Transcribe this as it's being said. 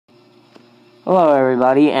Hello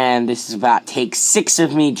everybody, and this is about take 6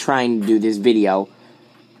 of me trying to do this video.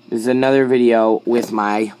 This is another video with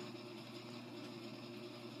my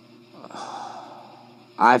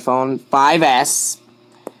iPhone 5S.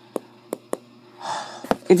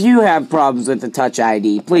 If you have problems with the Touch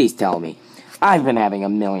ID, please tell me. I've been having a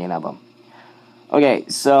million of them. Okay,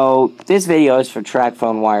 so this video is for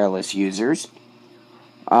TracFone Wireless users.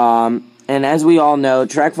 And as we all know,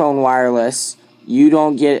 TracFone Wireless, you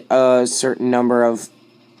don't get a certain number of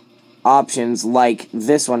options like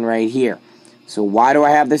this one right here. So why do I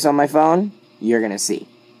have this on my phone? You're going to see.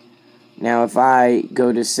 Now if I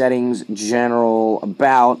go to settings, general,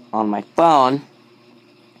 about on my phone,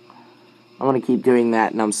 I'm going to keep doing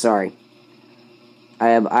that, and I'm sorry. I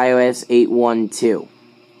have iOS8 1.2.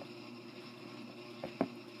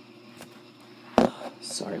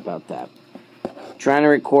 Sorry about that. Trying to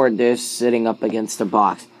record this sitting up against a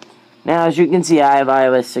box. Now, as you can see, I have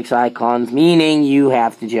iOS 6 icons, meaning you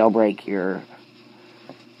have to jailbreak your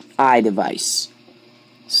iDevice.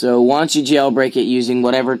 So once you jailbreak it using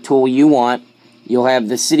whatever tool you want, you'll have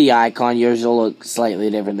the Cydia icon. Yours will look slightly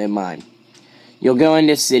different than mine. You'll go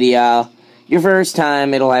into Cydia. Your first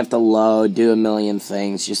time, it'll have to load, do a million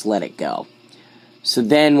things. Just let it go. So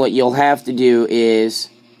then what you'll have to do is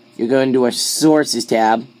you'll go into a Sources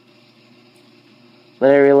tab.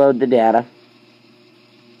 Let it reload the data.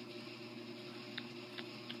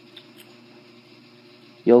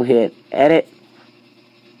 You'll hit Edit,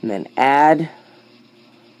 and then Add.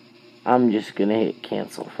 I'm just going to hit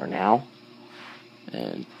Cancel for now.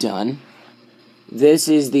 And done. This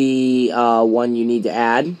is the one you need to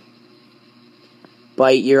add.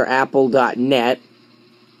 BiteYourApple.net.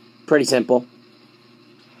 Pretty simple.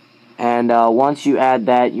 And once you add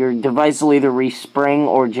that, your device will either respring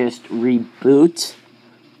or just reboot.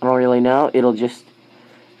 I don't really know. It'll just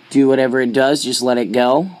do whatever it does. Just let it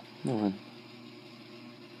go. Hold on.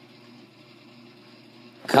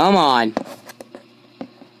 Come on.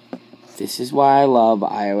 This is why I love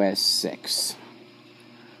iOS 6.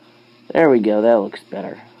 There we go. That looks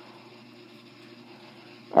better.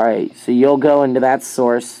 Alright, so you'll go into that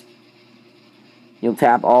source. You'll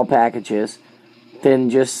tap all packages. Then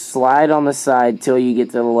just slide on the side till you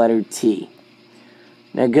get to the letter T.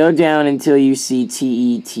 Now go down until you see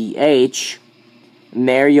TETH. And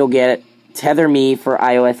there you'll get Tether Me for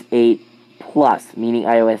iOS 8 Plus, meaning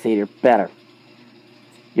iOS 8 or better.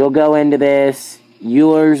 You'll go into this.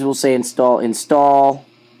 Yours will say install.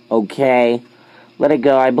 Okay. Let it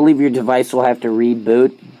go. I believe your device will have to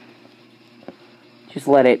reboot. Just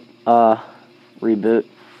let it reboot.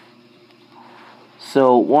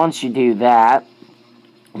 So once you do that,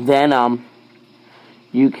 then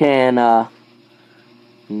you can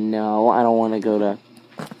no, I don't want to go to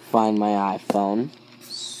find my iPhone.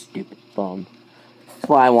 Stupid phone. That's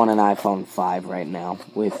why I want an iPhone 5 right now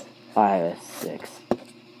with iOS 6.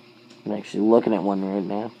 I'm actually looking at one right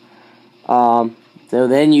now. So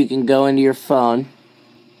then you can go into your phone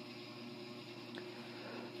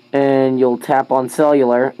and you'll tap on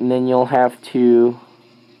cellular, and then you'll have to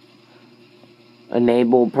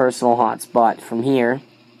enable Personal Hotspot from here,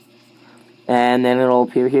 and then it'll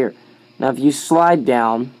appear here. Now if you slide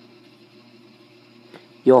down,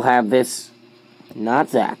 you'll have this, not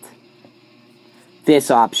that, this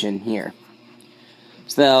option here.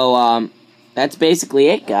 So that's basically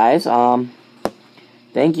it, guys.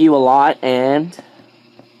 Thank you a lot, and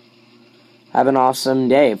have an awesome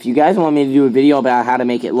day. If you guys want me to do a video about how to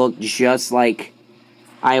make it look just like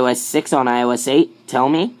iOS 6 on iOS 8, tell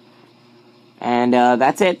me. And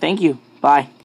that's it. Thank you. Bye.